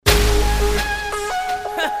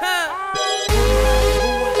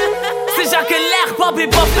جاك اللاخ بابي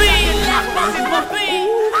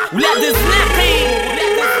ولاد الزناقي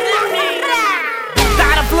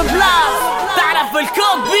تعرف البلاص تعرف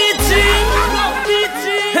الكوب بيتي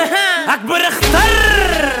اكبر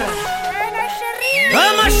اختر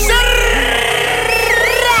اما الشر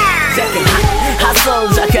جاك الحق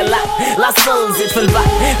حصل جاك لاصل زيد في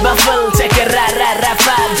البحر بفل جاك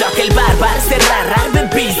الرافال جاك الباربار سرار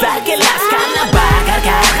بالبيزا كلاس كان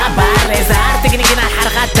باكر خبر ريزار تكنيكنا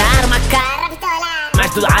الحرقة تار مكار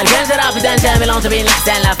مشدود على الجنجرة بدان جامل انت بين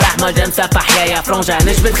الحسان الافراح مجرم مسفح يا فرونجا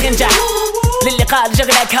نجبد خنجة للي قال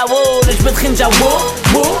جغلك هاو نجبد خنجة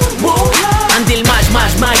وو عندي الماج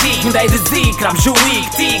ماجيك من دايد الزيك راب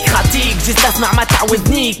جويك تيك خاطيك جيت تسمع ما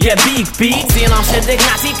تعوذنيك يا بيك سينا نشدك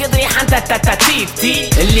نعطيك ضريحة انت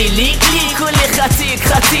تيك اللي ليك واللي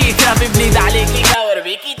خاطيك رابي بليد عليك يدور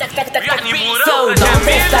بيكي تك يعني مورو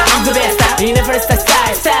فيستا I'm the best you never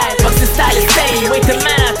style box style stay wait a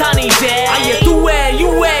minute تاني جاي عيط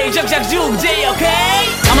you way جاك جوك جاي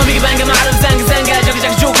اوكي اما بيج بانج معروف زنقة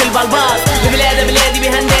جاك جوك البلباز بلادي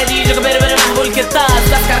بهندادي جاك بربر محبول كتاز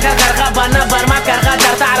تذكر غابة نبر ما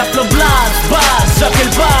كرغدر تعرف البلاص باز جاك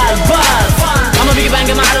البلباز اما بيج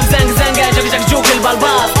بانج معروف زنقة جاك جوك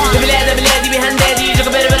البلباز بلادي بهندادي جاك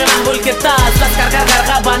بربر محبول كتاز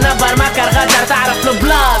تذكر غابة نبر ما كرغدر تعرف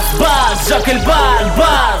البلاص باز جاك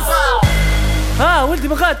البلباز ولدي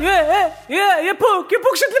مغاد يا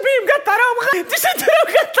بوك شد البيم قطع راهم غاد تشد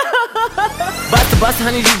راهم قطع بس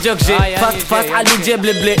هاني جيت جوك جي فاست على جيب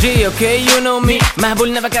البلي جي اوكي يو نو مي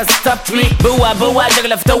مهبول نفك ستوب مي بوا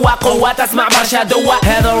جغله في توا قوه تسمع برشا دوا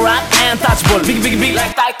هذا راب ان تاتشبل بيج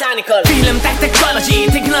لايك تايتانيكال فيلم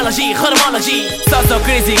تكنولوجي خرمولوجي سو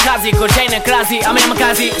كريزي كازي كل شيء كراسي امي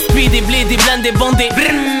مكاسي سبيدي بليدي بلندي بوندي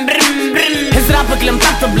برم هز رابك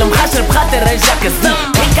المطبطب المخشر بخاطر رجاك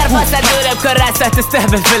الزم الكرفاسه دورة بكراسه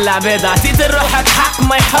تستهبل في العباد عطيت روحك حق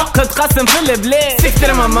ما يحق تقسم في البلاد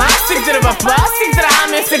سكتر ماما سكتر بابا سكتر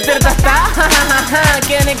عامي سكتر تحتا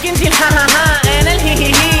كانك انتي انا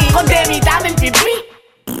الهي قدامي تعمل بيبي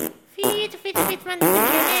فيت من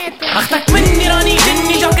اختك مني راني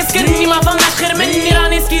جني جاك اسكني ما فماش خير مني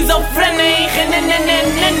راني سكيزوفريني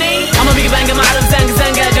خنننننني اما بيج بانج معروف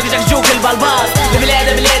زنقة جاك جوك البلباز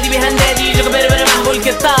بلادي بهندادي جاك بربر محبول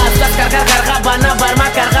كتاز تذكر غابة نبر ما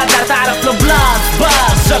كرغدر تعرف البلاص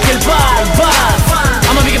باز جاك البلباز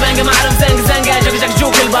اما بيج بانج معروف زنقة جاك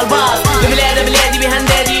جوك البلباز بلادي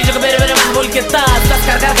بهندادي جاك بربر محبول كتاز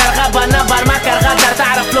تذكر غابة نبر ما كرغدر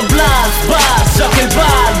تعرف البلاص باز جاك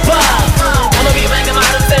البلباز اما بيج بانج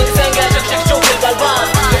معروف زنقة جاك جوك البلباز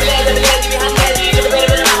بلادي بهندادي جاك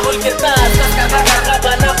بربر محبول كتاز تذكر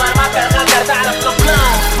غابة نبر ما كرغدر تعرف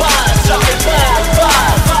البلاص باز جاك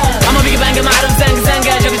البلباز اما بيج بانج معروف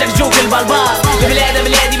زنقة جاك جوك البلباز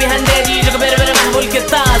بلادي بهندادي جاك بربر محبول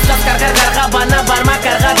كتاز تذكر غابة نبر ما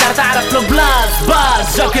كرغدر تعرف البلاص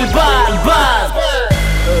باز جاك البلباز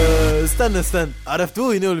استنى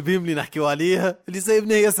عرفتوه هنا البيم اللي نحكيو عليه اللي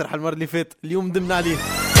سايبناه يسرح المره اللي فات اليوم دمنا عليه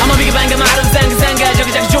اما بيج بانج معروف زنقة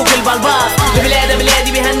جاك جوك البلباز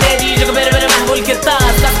بلادي بهندادي جاك بربر محبول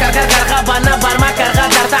كتاز تذكر غابة نبر ما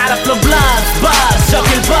كرغدر تعرف البلاص باز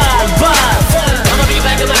جاك البلباز اما بيج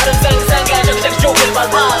بانج معروف زنقة جاك جوك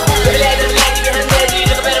البلباز بلادي بهندادي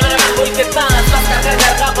جاك بربر محبول كتاز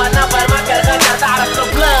تذكر غابة نبر ما كرغدر تعرف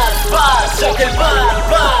البلاص باز جاك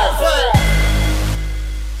البلباز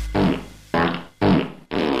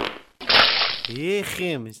يا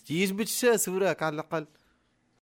خامس تيجبد الشاس وراك على الاقل